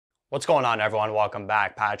What's going on, everyone? Welcome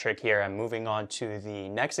back. Patrick here. I'm moving on to the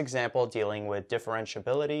next example dealing with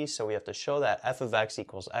differentiability. So we have to show that f of x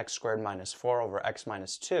equals x squared minus 4 over x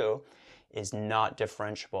minus 2 is not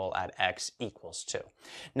differentiable at x equals 2.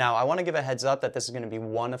 Now, I want to give a heads up that this is going to be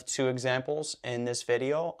one of two examples in this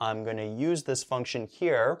video. I'm going to use this function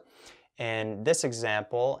here in this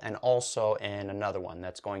example and also in another one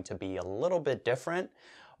that's going to be a little bit different,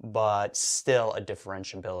 but still a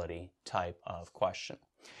differentiability type of question.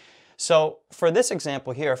 So for this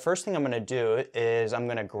example here, first thing I'm going to do is I'm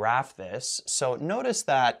going to graph this. So notice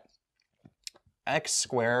that x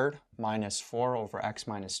squared minus 4 over x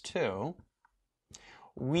minus 2,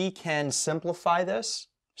 we can simplify this.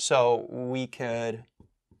 So we could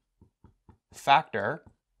factor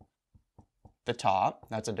the top,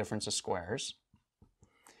 that's a difference of squares.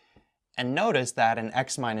 And notice that an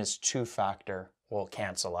x minus 2 factor will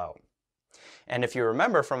cancel out. And if you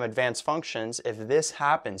remember from advanced functions, if this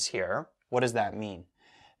happens here, what does that mean?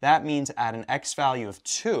 That means at an x value of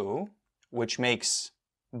 2, which makes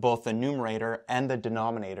both the numerator and the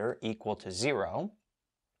denominator equal to 0,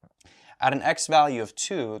 at an x value of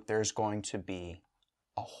 2, there's going to be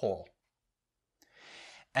a hole.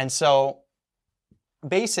 And so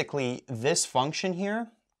basically this function here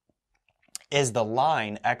is the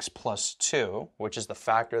line x plus 2, which is the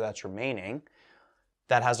factor that's remaining,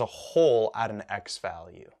 that has a hole at an x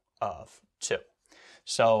value of 2.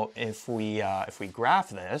 So if we graph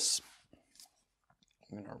this,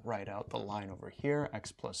 I'm going to write out the line over here,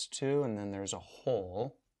 x plus 2, and then there's a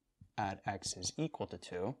hole at x is equal to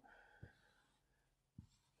 2.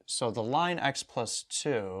 So the line x plus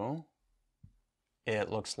 2,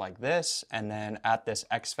 it looks like this, and then at this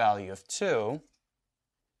x value of 2,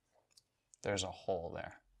 there's a hole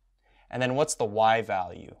there. And then what's the y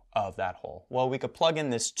value of that hole? Well, we could plug in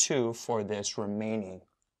this 2 for this remaining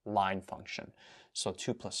line function. So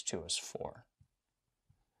 2 plus 2 is 4.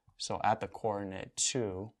 So at the coordinate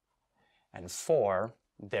 2 and 4,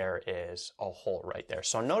 there is a hole right there.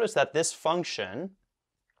 So notice that this function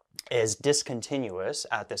is discontinuous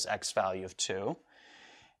at this x value of 2.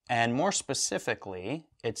 And more specifically,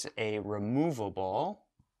 it's a removable,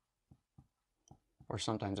 or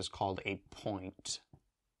sometimes it's called a point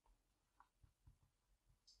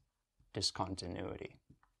discontinuity.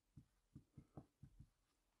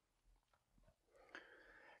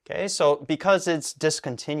 Okay, so because it's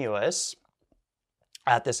discontinuous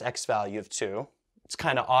at this x value of 2, it's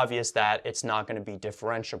kind of obvious that it's not going to be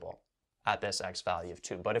differentiable at this x value of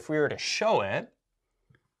 2. But if we were to show it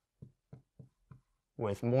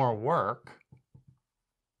with more work,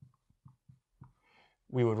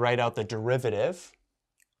 we would write out the derivative,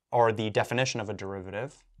 or the definition of a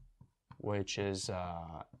derivative, which is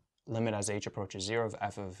limit as h approaches 0 of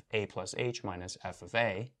f of a plus h minus f of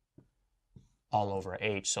a all over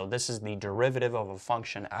h. So this is the derivative of a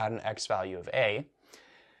function at an x value of a.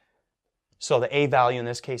 So the a value in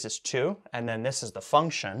this case is 2, and then this is the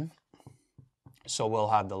function. So we'll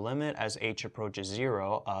have the limit as h approaches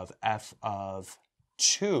 0 of f of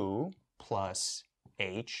 2 plus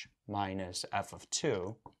h minus f of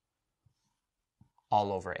 2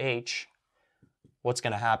 all over h. What's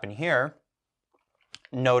going to happen here?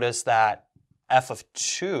 Notice that f of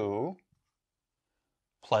 2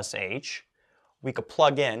 plus h, we could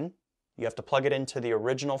plug in. You have to plug it into the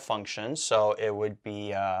original function, so it would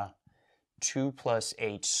be 2 plus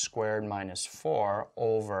h squared minus 4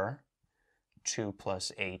 over 2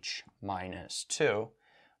 plus h minus 2.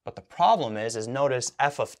 But the problem is notice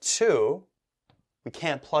f of 2, we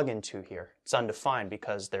can't plug into here. It's undefined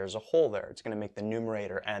because there's a hole there. It's going to make the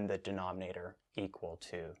numerator and the denominator equal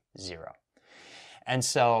to 0. And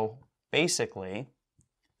so basically,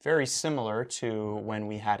 very similar to when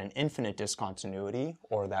we had an infinite discontinuity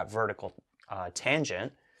or that vertical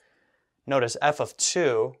tangent, notice f of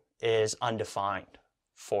 2 is undefined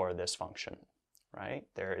for this function, right?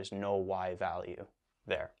 There is no y value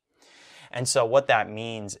there. And so what that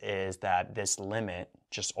means is that this limit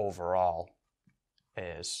just overall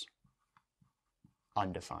is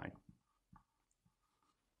undefined.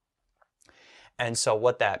 And so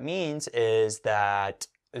what that means is that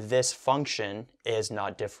this function is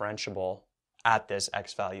not differentiable at this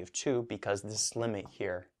x value of 2 because this limit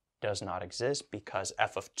here does not exist because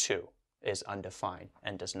f of 2 is undefined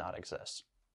and does not exist.